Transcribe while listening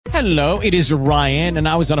Hello, it is Ryan, and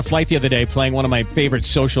I was on a flight the other day playing one of my favorite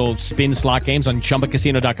social spin slot games on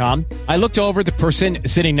ChumbaCasino.com. I looked over at the person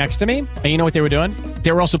sitting next to me, and you know what they were doing?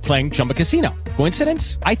 They were also playing Chumba Casino.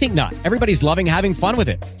 Coincidence? I think not. Everybody's loving having fun with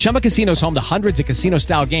it. Chumba Casino is home to hundreds of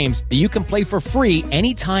casino-style games that you can play for free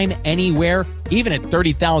anytime, anywhere, even at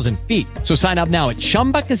 30,000 feet. So sign up now at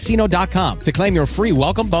ChumbaCasino.com to claim your free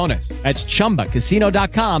welcome bonus. That's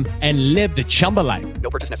ChumbaCasino.com and live the Chumba life.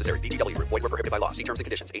 No purchase necessary. VGW. Void where prohibited by law. See terms and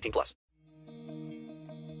conditions. 18+.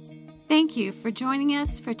 Thank you for joining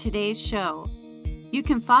us for today's show. You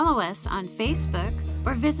can follow us on Facebook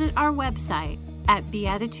or visit our website at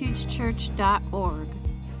beatitudeschurch.org.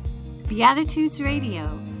 Beatitudes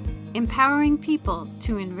Radio, empowering people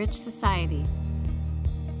to enrich society.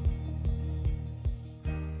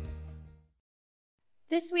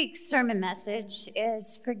 This week's sermon message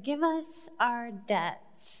is Forgive Us Our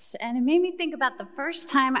Debts. And it made me think about the first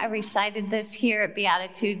time I recited this here at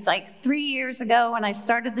Beatitudes, like 3 years ago when I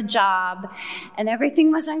started the job, and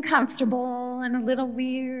everything was uncomfortable and a little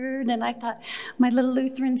weird. And I thought, my little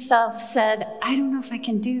Lutheran self said, I don't know if I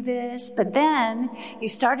can do this. But then you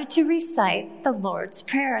started to recite the Lord's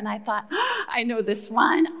Prayer, and I thought, I know this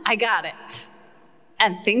one. I got it.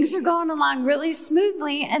 And things were going along really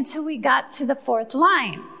smoothly until we got to the fourth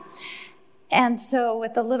line. And so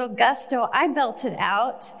with a little gusto, I belted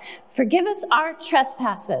out, forgive us our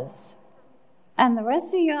trespasses. And the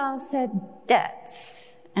rest of y'all said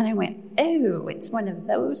debts. And I went, oh, it's one of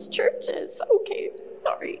those churches. Okay,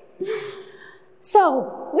 sorry.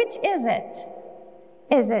 So which is it?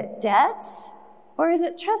 Is it debts or is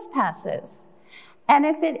it trespasses? And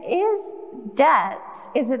if it is debt,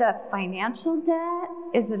 is it a financial debt?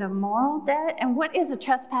 Is it a moral debt? And what is a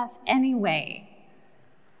trespass anyway?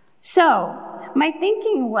 So my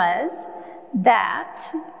thinking was that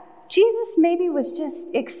Jesus maybe was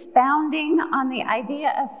just expounding on the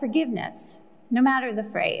idea of forgiveness, no matter the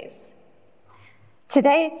phrase.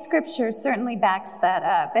 Today's scripture certainly backs that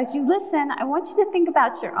up. As you listen, I want you to think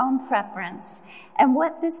about your own preference and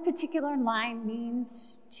what this particular line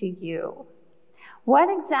means to you.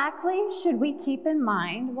 What exactly should we keep in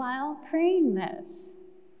mind while praying this?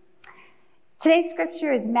 Today's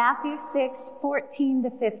scripture is Matthew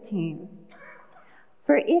 6:14-15.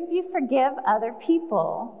 For if you forgive other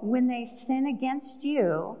people when they sin against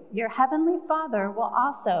you, your heavenly Father will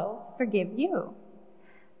also forgive you.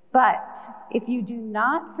 But if you do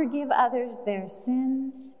not forgive others their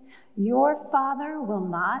sins, your Father will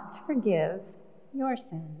not forgive your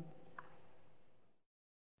sins.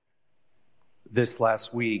 This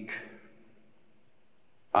last week,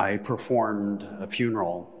 I performed a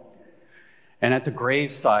funeral, and at the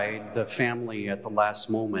graveside, the family at the last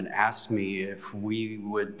moment asked me if we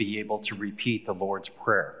would be able to repeat the Lord's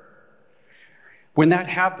Prayer. When that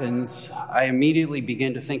happens, I immediately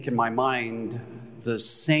begin to think in my mind the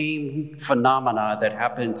same phenomena that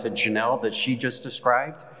happened to Janelle that she just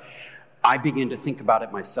described. I begin to think about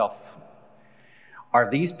it myself. Are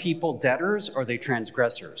these people debtors or are they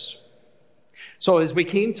transgressors? So as we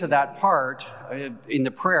came to that part in the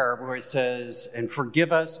prayer where it says, and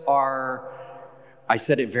forgive us our, I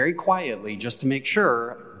said it very quietly just to make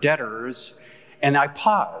sure, debtors, and I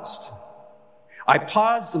paused. I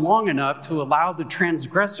paused long enough to allow the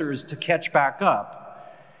transgressors to catch back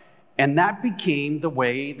up. And that became the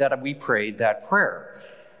way that we prayed that prayer.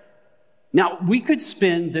 Now, we could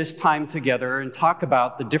spend this time together and talk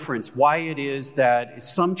about the difference, why it is that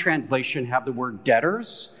some translation have the word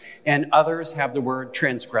debtors and others have the word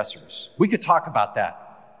transgressors. We could talk about that.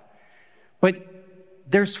 But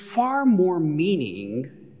there's far more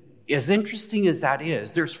meaning, as interesting as that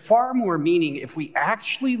is, there's far more meaning if we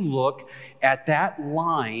actually look at that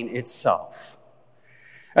line itself.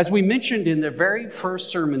 As we mentioned in the very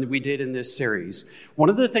first sermon that we did in this series, one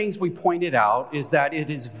of the things we pointed out is that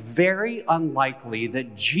it is very unlikely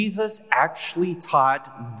that Jesus actually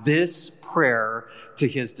taught this prayer to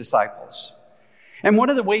his disciples. And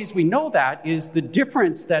one of the ways we know that is the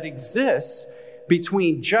difference that exists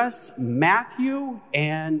between just Matthew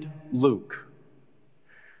and Luke.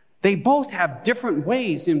 They both have different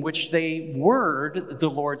ways in which they word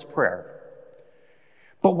the Lord's Prayer.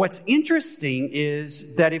 But what's interesting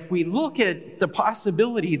is that if we look at the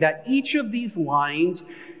possibility that each of these lines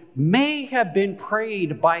may have been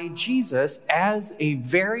prayed by Jesus as a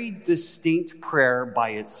very distinct prayer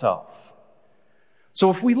by itself. So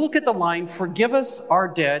if we look at the line, forgive us our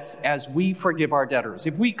debts as we forgive our debtors,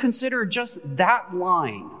 if we consider just that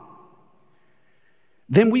line,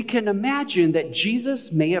 then we can imagine that Jesus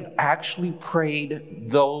may have actually prayed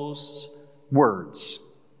those words.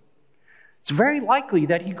 It's very likely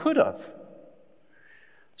that he could have.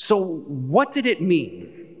 So what did it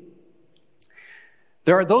mean?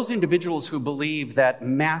 There are those individuals who believe that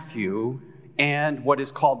Matthew and what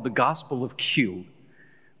is called the Gospel of Q,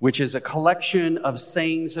 which is a collection of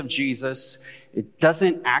sayings of Jesus, it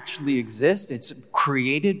doesn't actually exist. It's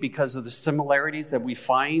created because of the similarities that we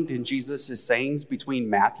find in Jesus' sayings between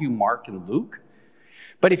Matthew, Mark, and Luke.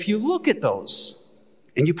 But if you look at those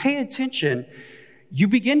and you pay attention, you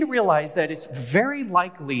begin to realize that it's very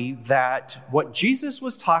likely that what Jesus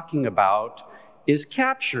was talking about is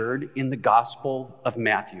captured in the Gospel of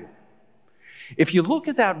Matthew. If you look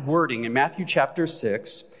at that wording in Matthew chapter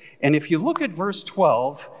 6, and if you look at verse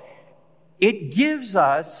 12, it gives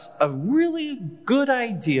us a really good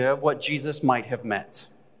idea of what Jesus might have meant.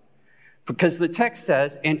 Because the text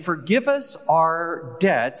says, "And forgive us our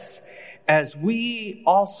debts as we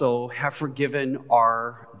also have forgiven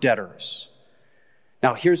our debtors."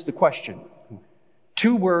 Now, here's the question.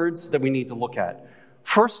 2 words that we need to look at.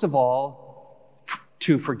 First of all,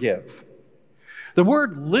 to forgive. The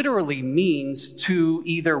word literally means to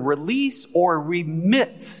either release or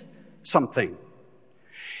remit something.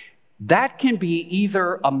 That can be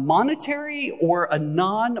either a monetary or a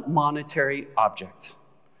non-monetary object.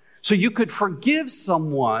 So you could forgive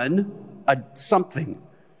someone something.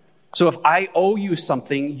 So if I owe you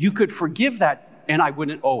something, you could forgive that and I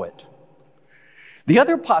wouldn't owe it. The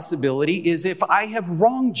other possibility is if I have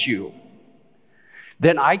wronged you,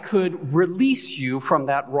 then I could release you from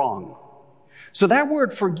that wrong. So that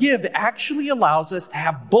word forgive actually allows us to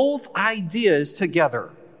have both ideas together.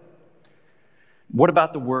 What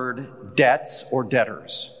about the word debts or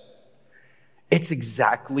debtors? It's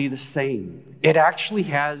exactly the same. It actually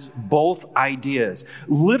has both ideas.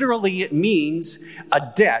 Literally, it means a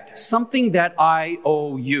debt, something that I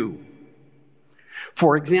owe you.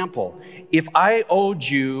 For example, if I owed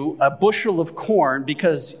you a bushel of corn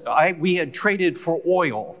because we had traded for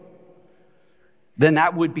oil, then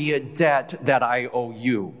that would be a debt that I owe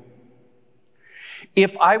you.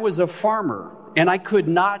 If I was a farmer and I could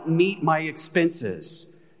not meet my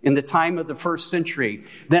expenses in the time of the first century,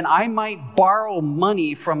 then I might borrow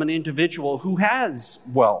money from an individual who has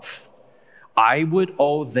wealth. I would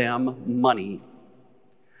owe them money.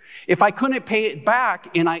 If I couldn't pay it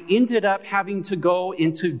back and I ended up having to go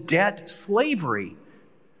into debt slavery,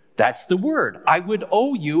 that's the word. I would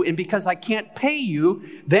owe you, and because I can't pay you,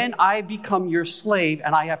 then I become your slave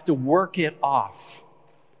and I have to work it off.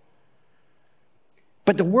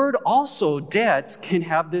 But the word also, debts, can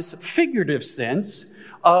have this figurative sense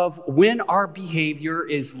of when our behavior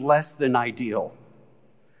is less than ideal.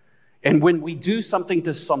 And when we do something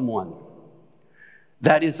to someone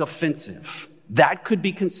that is offensive, that could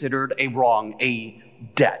be considered a wrong, a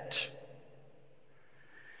debt.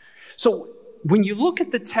 So when you look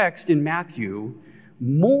at the text in Matthew,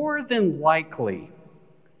 more than likely,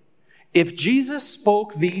 if Jesus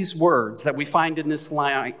spoke these words that we find in this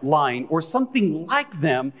line or something like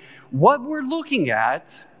them, what we're looking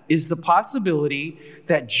at is the possibility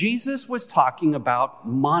that Jesus was talking about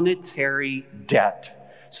monetary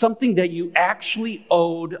debt, something that you actually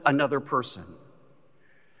owed another person.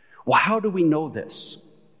 Well, how do we know this?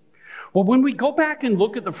 Well, when we go back and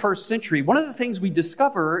look at the first century, one of the things we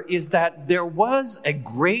discover is that there was a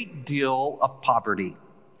great deal of poverty.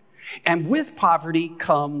 And with poverty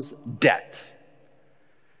comes debt.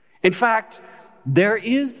 In fact, there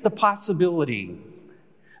is the possibility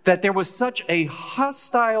that there was such a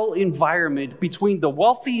hostile environment between the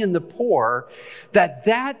wealthy and the poor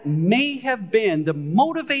that may have been the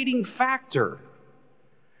motivating factor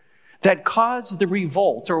that caused the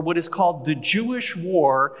revolt, or what is called the Jewish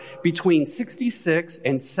War, between 66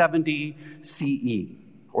 and 70 CE,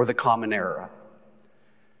 or the Common Era.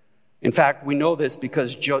 In fact, we know this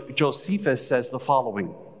because Josephus says the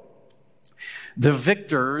following. The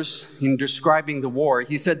victors, in describing the war,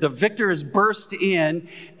 he said, the victors burst in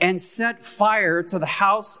and set fire to the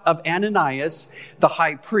house of Ananias, the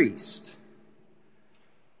high priest.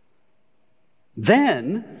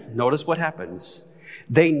 Then, notice what happens.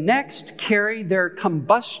 They next carry their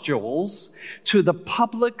combustibles to the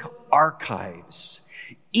public archives,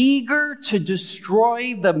 eager to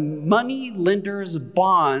destroy the money lender's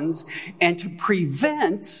bonds and to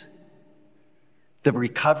prevent the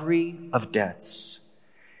recovery of debts.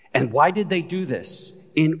 And why did they do this?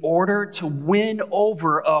 In order to win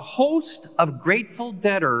over a host of grateful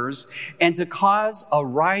debtors and to cause a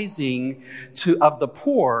rising of the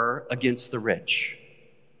poor against the rich.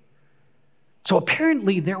 So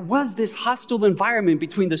apparently there was this hostile environment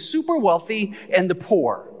between the super wealthy and the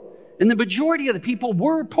poor. And the majority of the people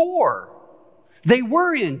were poor. They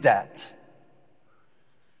were in debt.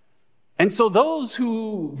 And so those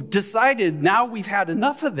who decided, now we've had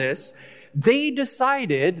enough of this, they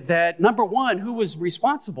decided that, number one, who was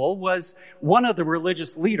responsible was one of the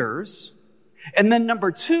religious leaders. And then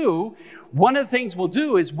number two, one of the things we'll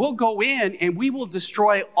do is we'll go in and we will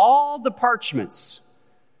destroy all the parchments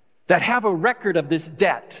that have a record of this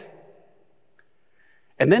debt.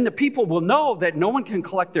 And then the people will know that no one can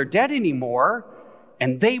collect their debt anymore,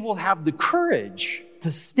 and they will have the courage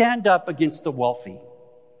to stand up against the wealthy.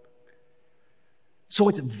 So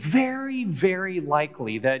it's very, very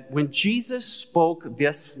likely that when Jesus spoke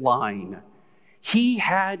this line, he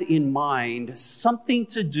had in mind something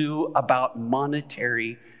to do about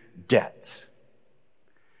monetary debt.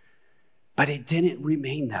 But it didn't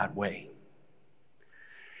remain that way.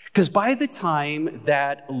 Because by the time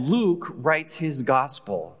that Luke writes his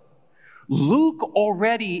gospel, Luke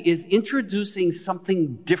already is introducing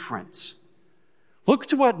something different. Look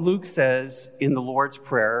to what Luke says in the Lord's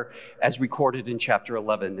Prayer as recorded in chapter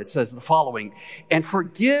 11. It says the following, "And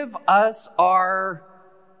forgive us our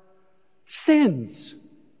sins."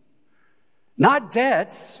 Not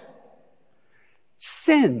debts,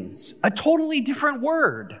 sins. A totally different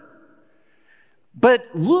word. But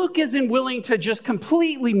Luke isn't willing to just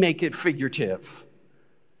completely make it figurative.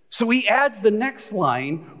 So he adds the next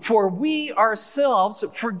line, "For we ourselves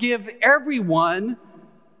forgive everyone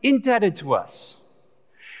indebted to us."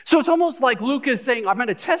 So it's almost like Luke is saying, I'm going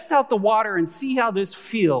to test out the water and see how this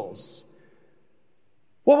feels.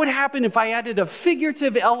 What would happen if I added a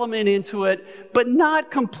figurative element into it, but not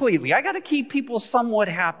completely? I got to keep people somewhat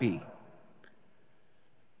happy.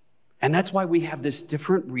 And that's why we have this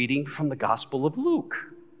different reading from the Gospel of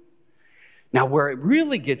Luke. Now, where it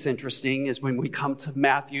really gets interesting is when we come to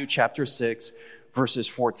Matthew chapter 6, verses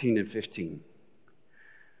 14 and 15.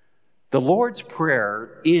 The Lord's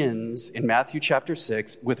Prayer ends in Matthew chapter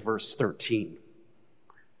 6 with verse 13.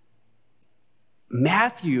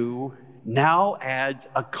 Matthew now adds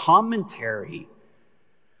a commentary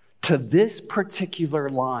to this particular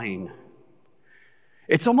line.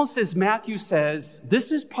 It's almost as Matthew says,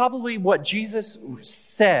 this is probably what Jesus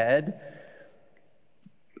said,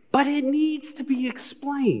 but it needs to be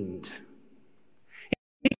explained.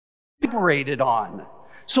 It's elaborated on,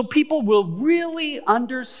 so people will really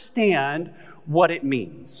understand what it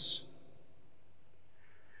means.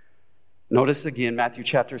 Notice again, Matthew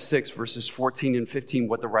chapter 6, verses 14 and 15,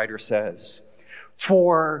 what the writer says.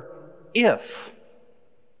 "For if..."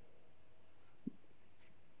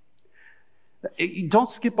 Don't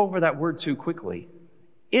skip over that word too quickly.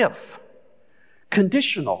 If.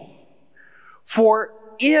 Conditional. "For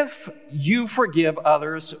if you forgive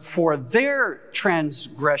others for their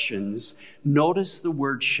transgressions," notice the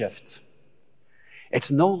word shift.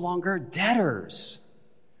 It's no longer debtors.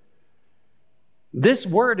 This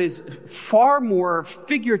word is far more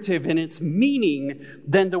figurative in its meaning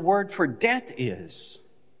than the word for debt is.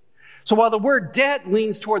 So while the word debt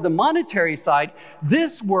leans toward the monetary side,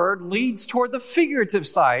 this word leads toward the figurative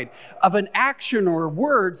side of an action or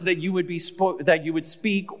words that you would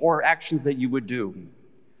speak or actions that you would do.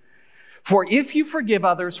 "For if you forgive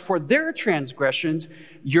others for their transgressions,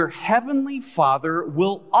 your heavenly Father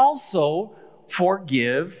will also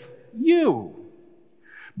forgive you.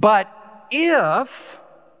 But if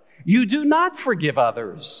you do not forgive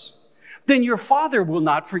others, then your Father will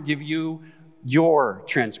not forgive you your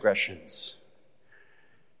transgressions."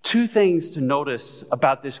 Two things to notice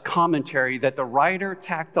about this commentary that the writer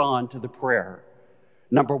tacked on to the prayer.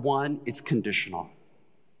 Number one, it's conditional.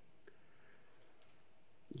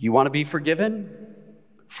 You want to be forgiven?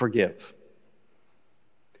 Forgive.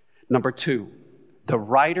 Number two, the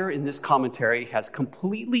writer in this commentary has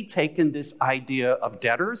completely taken this idea of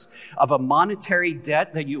debtors, of a monetary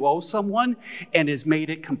debt that you owe someone, and has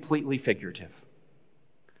made it completely figurative.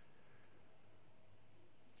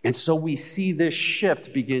 And so we see this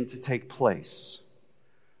shift begin to take place.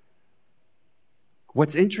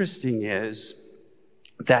 What's interesting is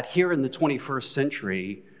that here in the 21st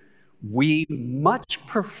century, we much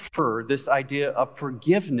prefer this idea of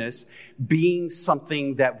forgiveness being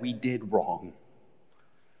something that we did wrong.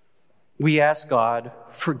 We ask God,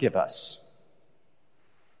 forgive us.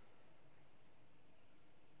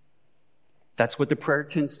 That's what the prayer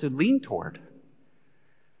tends to lean toward.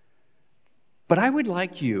 But I would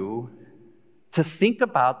like you to think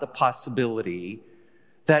about the possibility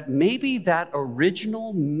that maybe that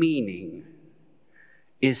original meaning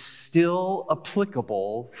is still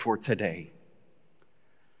applicable for today.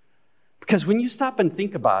 Because when you stop and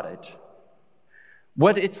think about it,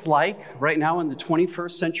 what it's like right now in the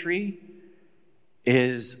 21st century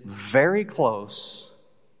is very close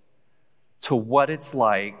to what it's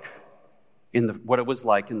like what it was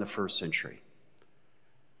like in the first century.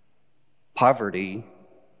 Poverty,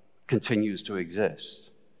 continues to exist.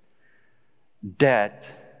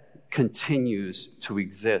 Debt continues to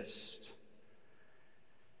exist.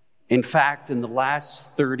 In fact, in the last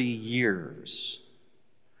 30 years,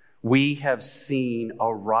 we have seen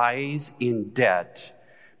a rise in debt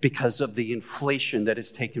because of the inflation that has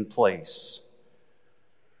taken place.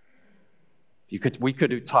 We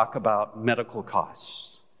could talk about medical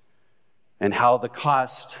costs and how the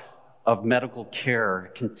cost of medical care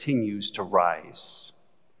continues to rise.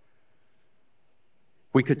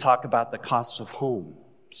 We could talk about the cost of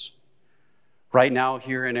homes. Right now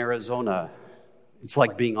here in Arizona, it's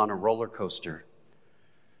like being on a roller coaster.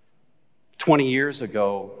 20 years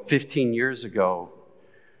ago, 15 years ago,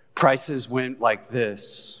 prices went like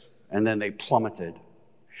this, and then they plummeted.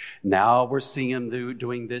 Now we're seeing them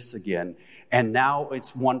doing this again. And now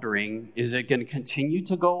it's wondering, is it going to continue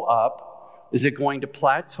to go up? Is it going to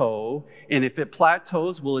plateau? And if it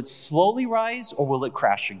plateaus, will it slowly rise or will it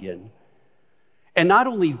crash again? And not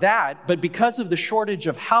only that, but because of the shortage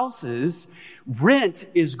of houses, rent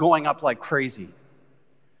is going up like crazy.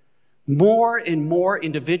 More and more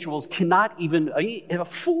individuals cannot even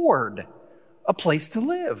afford a place to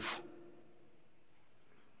live.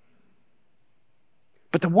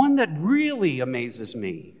 But the one that really amazes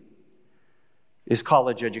me is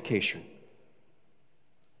college education.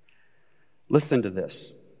 Listen to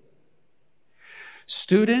this.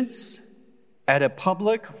 Students at a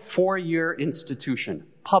public four-year institution,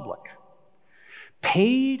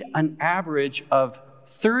 paid an average of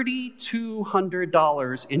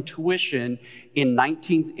 $3,200 in tuition in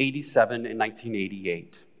 1987 and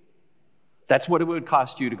 1988. That's what it would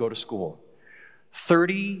cost you to go to school.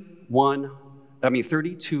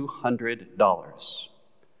 $3,200.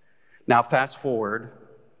 Now fast forward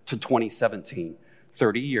to 2017,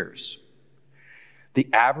 30 years. The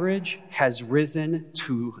average has risen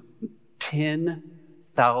to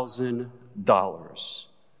 $10,000.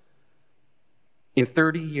 In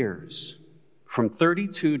 30 years, from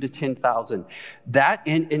 32 to 10,000. That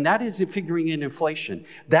is figuring in inflation.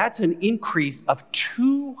 That's an increase of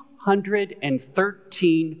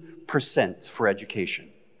 213% for education.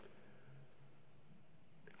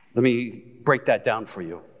 Let me break that down for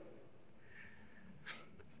you.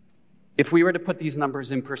 If we were to put these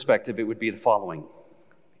numbers in perspective, it would be the following.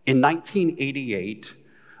 In 1988,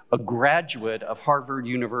 a graduate of Harvard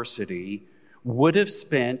University would have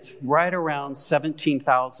spent right around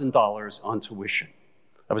 $17,000 on tuition.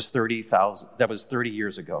 That was 30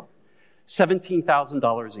 years ago.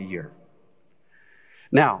 $17,000 a year.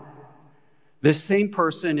 Now, this same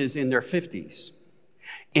person is in their 50s.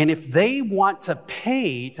 And if they want to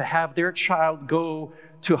pay to have their child go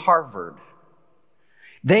to Harvard,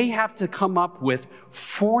 they have to come up with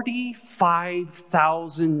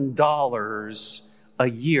 $45,000 a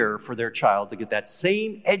year for their child to get that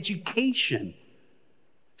same education.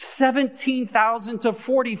 $17,000 to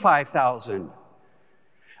 $45,000.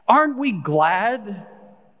 Aren't we glad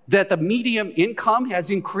that the median income has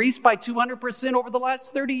increased by 200% over the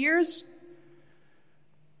last 30 years?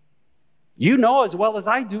 You know as well as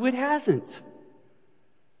I do, it hasn't.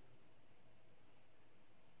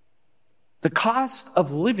 The cost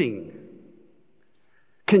of living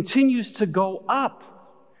continues to go up.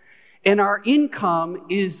 And our income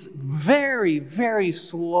is very, very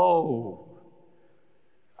slow.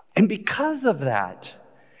 And because of that,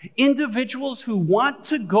 individuals who want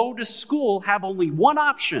to go to school have only one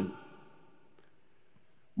option: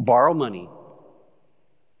 borrow money.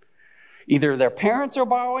 Either their parents are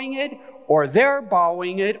borrowing it, or they're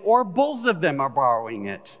borrowing it, or both of them are borrowing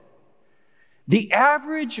it. The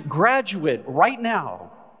average graduate right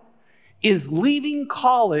now is leaving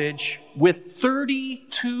college with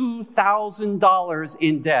 $32,000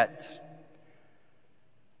 in debt.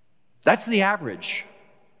 That's the average.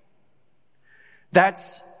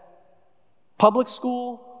 That's public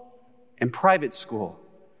school and private school.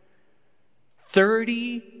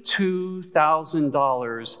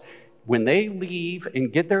 $32,000 when they leave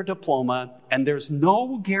and get their diploma, and there's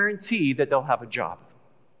no guarantee that they'll have a job.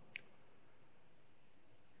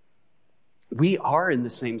 We are in the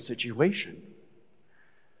same situation.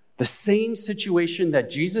 The same situation that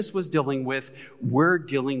Jesus was dealing with, we're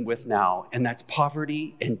dealing with now, and that's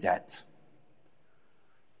poverty and debt.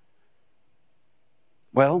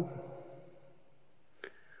 Well,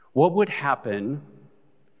 what would happen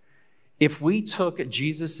if we took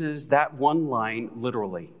Jesus's that one line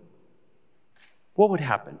literally? What would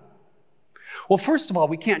happen? Well, first of all,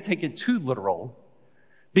 we can't take it too literal,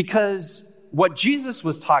 because what Jesus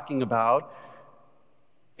was talking about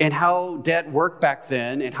and how debt worked back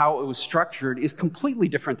then and how it was structured is completely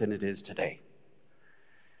different than it is today.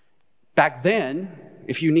 Back then,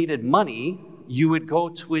 if you needed money, you would go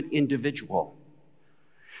to an individual.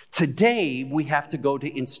 Today, we have to go to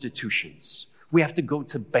institutions. We have to go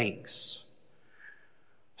to banks.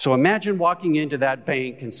 So imagine walking into that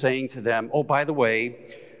bank and saying to them, oh, by the way,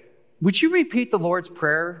 would you repeat the Lord's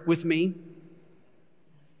Prayer with me?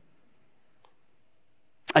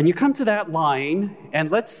 And you come to that line, and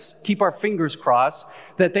let's keep our fingers crossed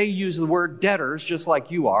that they use the word debtors just like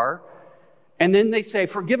you are. And then they say,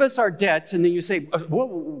 forgive us our debts. And then you say,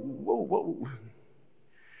 whoa.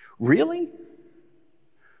 Really?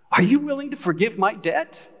 Are you willing to forgive my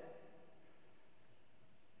debt?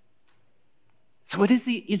 So is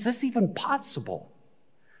this even possible?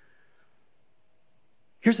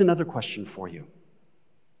 Here's another question for you.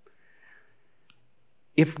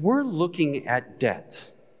 If we're looking at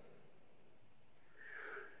debt,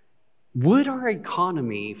 would our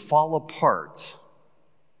economy fall apart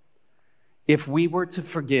if we were to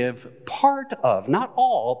forgive part of, not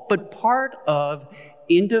all, but part of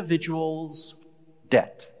individuals'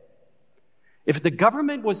 debt? If the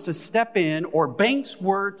government was to step in or banks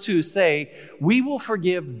were to say, we will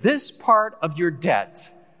forgive this part of your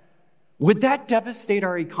debt, would that devastate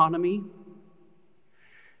our economy?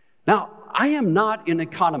 Now, I am not an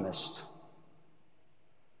economist.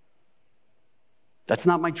 That's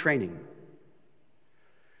not my training.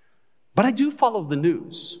 But I do follow the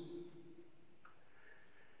news.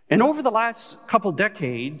 And over the last couple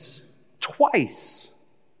decades, twice,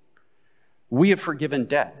 we have forgiven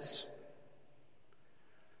debts.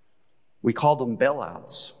 We called them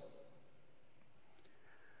bailouts.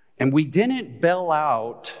 And we didn't bail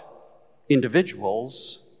out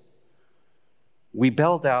individuals. We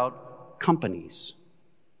bailed out companies.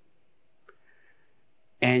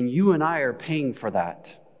 And you and I are paying for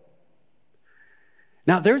that.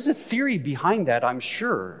 Now, there's a theory behind that, I'm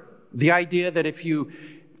sure. The idea that if you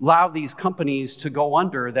allow these companies to go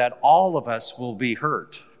under, that all of us will be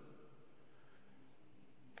hurt.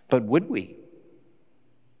 But would we?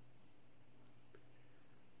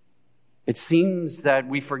 It seems that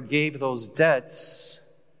we forgave those debts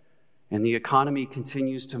and the economy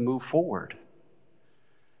continues to move forward.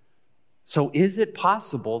 So is it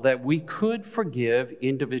possible that we could forgive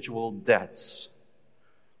individual debts,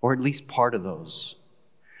 or at least part of those?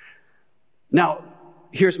 Now,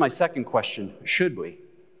 here's my second question. Should we?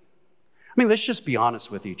 I mean, let's just be honest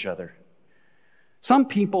with each other. Some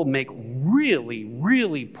people make really,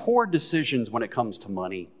 really poor decisions when it comes to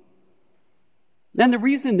money. And the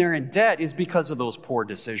reason they're in debt is because of those poor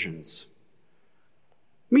decisions.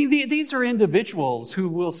 I mean, these are individuals who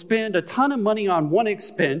will spend a ton of money on one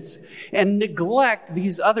expense and neglect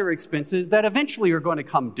these other expenses that eventually are going to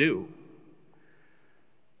come due.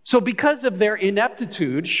 So because of their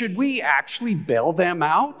ineptitude, should we actually bail them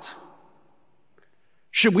out?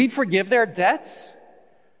 Should we forgive their debts?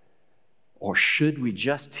 Or should we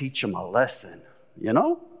just teach them a lesson, you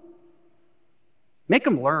know? Make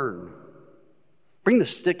them learn. Bring the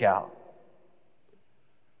stick out.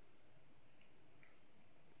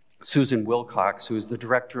 Susan Wilcox, who is the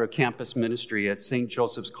director of campus ministry at St.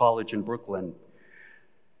 Joseph's College in Brooklyn,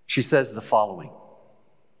 she says the following: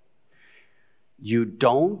 you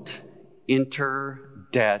don't enter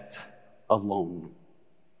debt alone.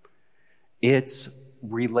 It's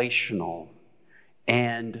relational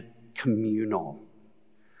and communal.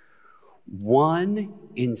 1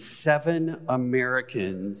 in 7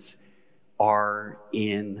 Americans are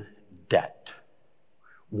in debt.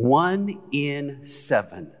 1 in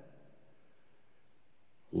 7.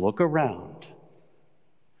 Look around.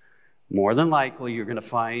 More than likely, you're going to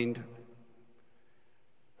find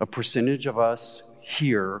a percentage of us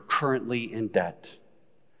here currently in debt.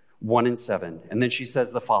 1 in 7. And then she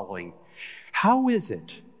says the following: how is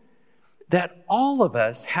it that all of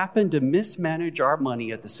us happen to mismanage our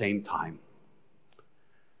money at the same time?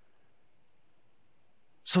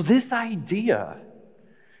 So this idea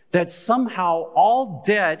that somehow all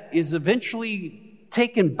debt is eventually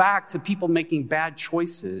taken back to people making bad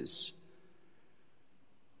choices,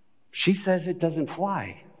 she says it doesn't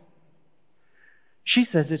fly. She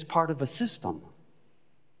says it's part of a system.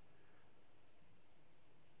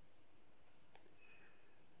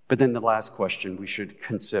 But then the last question we should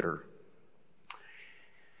consider.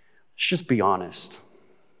 Let's just be honest.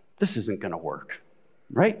 This isn't going to work,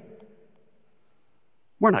 right?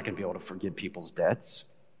 We're not going to be able to forgive people's debts.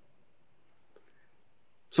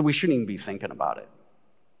 So we shouldn't even be thinking about it.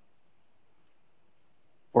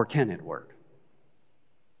 Or can it work?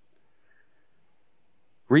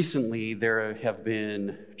 Recently, there have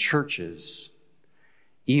been churches,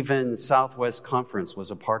 even Southwest Conference was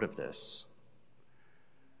a part of this.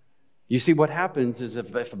 You see, what happens is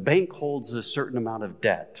if a bank holds a certain amount of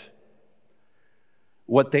debt,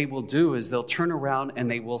 what they will do is they'll turn around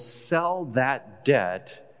and they will sell that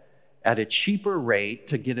debt at a cheaper rate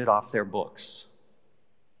to get it off their books.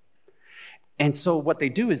 And so what they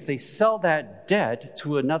do is they sell that debt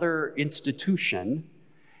to another institution,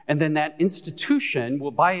 and then that institution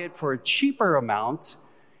will buy it for a cheaper amount,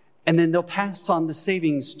 and then they'll pass on the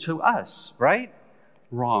savings to us, right?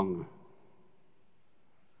 Wrong.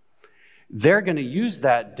 They're going to use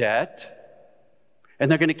that debt, and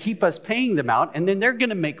they're going to keep us paying them out, and then they're going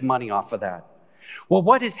to make money off of that. Well,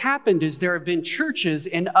 what has happened is there have been churches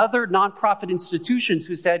and other nonprofit institutions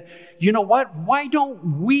who said, you know what? Why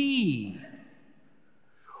don't we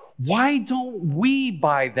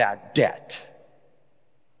buy that debt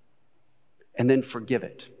and then forgive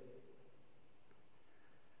it?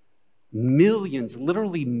 Millions,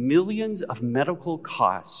 literally millions of medical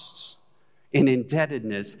costs and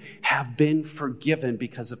indebtedness have been forgiven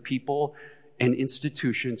because of people and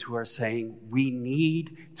institutions who are saying we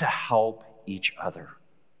need to help each other.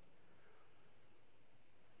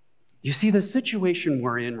 You see, the situation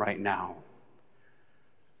we're in right now,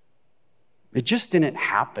 it just didn't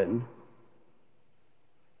happen.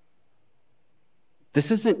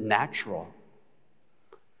 This isn't natural.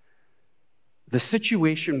 The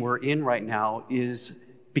situation we're in right now is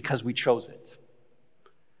because we chose it.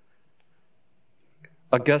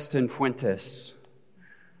 Augustin Fuentes,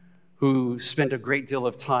 who spent a great deal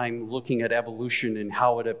of time looking at evolution and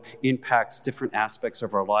how it impacts different aspects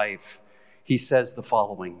of our life, he says the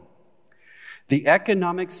following: the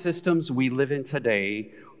economic systems we live in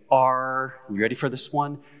today are, you ready for this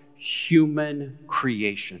one? Human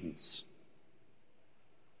creations.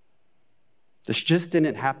 This just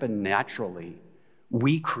didn't happen naturally.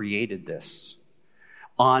 We created this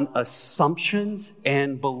on assumptions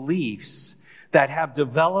and beliefs that have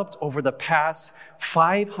developed over the past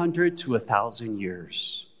 500 to 1,000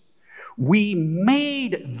 years. We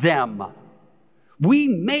made them. We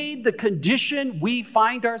made the condition we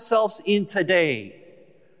find ourselves in today,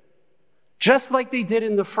 just like they did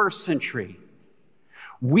in the first century.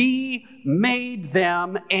 We made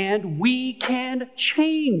them, and we can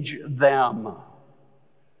change them. And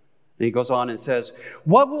he goes on and says,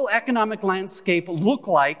 what will economic landscape look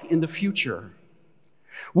like in the future?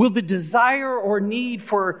 Will the desire or need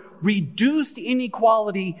for reduced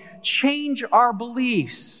inequality change our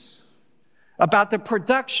beliefs about the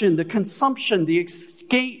production, the consumption, the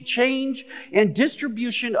exchange and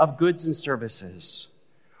distribution of goods and services?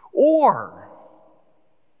 Or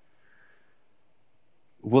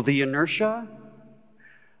will the inertia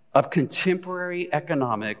of contemporary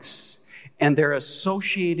economics and their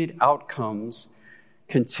associated outcomes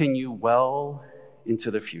continue well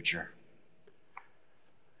into the future?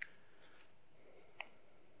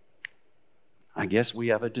 I guess we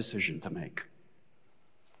have a decision to make.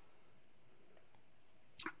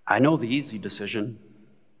 I know the easy decision.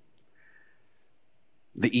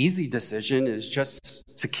 The easy decision is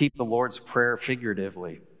just to keep the Lord's Prayer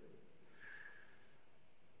figuratively.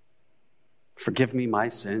 Forgive me my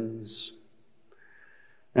sins,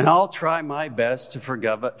 and I'll try my best to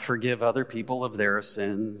forgive other people of their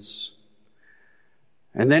sins.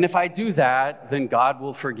 And then if I do that, then God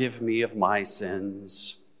will forgive me of my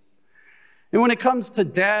sins. And when it comes to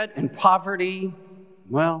debt and poverty,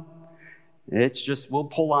 well, it's just, we'll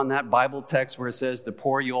pull on that Bible text where it says, the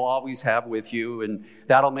poor you'll always have with you, and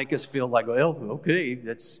that'll make us feel like, well, okay,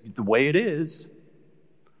 that's the way it is.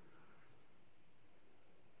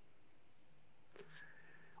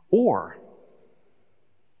 Or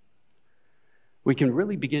we can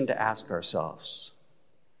really begin to ask ourselves,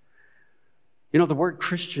 the word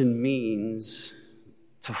Christian means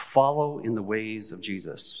to follow in the ways of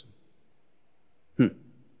Jesus.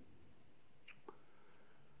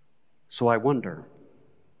 So I wonder,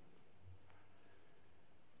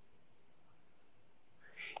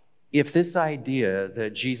 if this idea that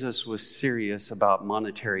Jesus was serious about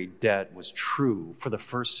monetary debt was true for the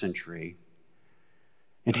first century,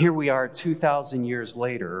 and here we are 2,000 years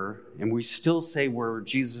later, and we still say we're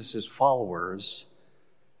Jesus' followers,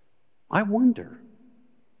 I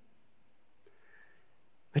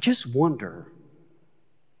just wonder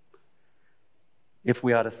if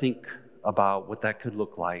we ought to think about what that could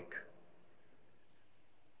look like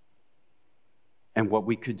and what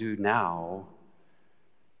we could do now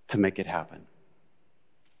to make it happen.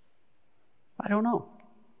 I don't know.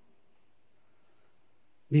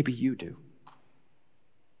 Maybe you do.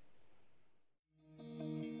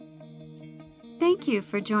 Thank you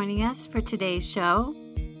for joining us for today's show.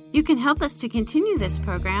 You can help us to continue this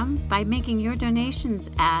program by making your donations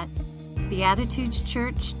at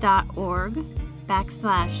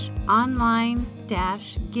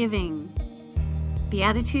beatitudeschurch.org/online-giving.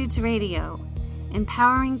 Beatitudes Radio,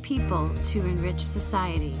 empowering people to enrich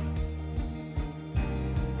society.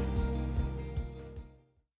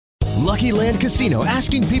 Lucky Land Casino,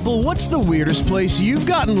 asking people, what's the weirdest place you've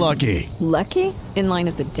gotten lucky? Lucky? In line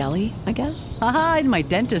at the deli, I guess? Aha, in my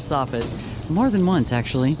dentist's office. More than once,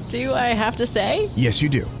 actually. Do I have to say? Yes, you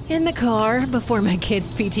do. In the car before my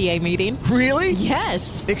kids' PTA meeting. Really?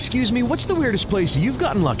 Yes. Excuse me, what's the weirdest place you've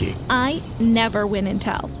gotten lucky? I never win and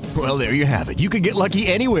tell. Well, there you have it. You can get lucky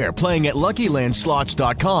anywhere, playing at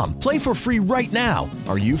LuckyLandSlots.com. Play for free right now.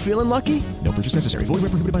 Are you feeling lucky? No purchase necessary. Void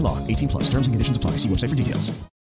where prohibited by law. 18+. Terms and conditions apply. See website for details.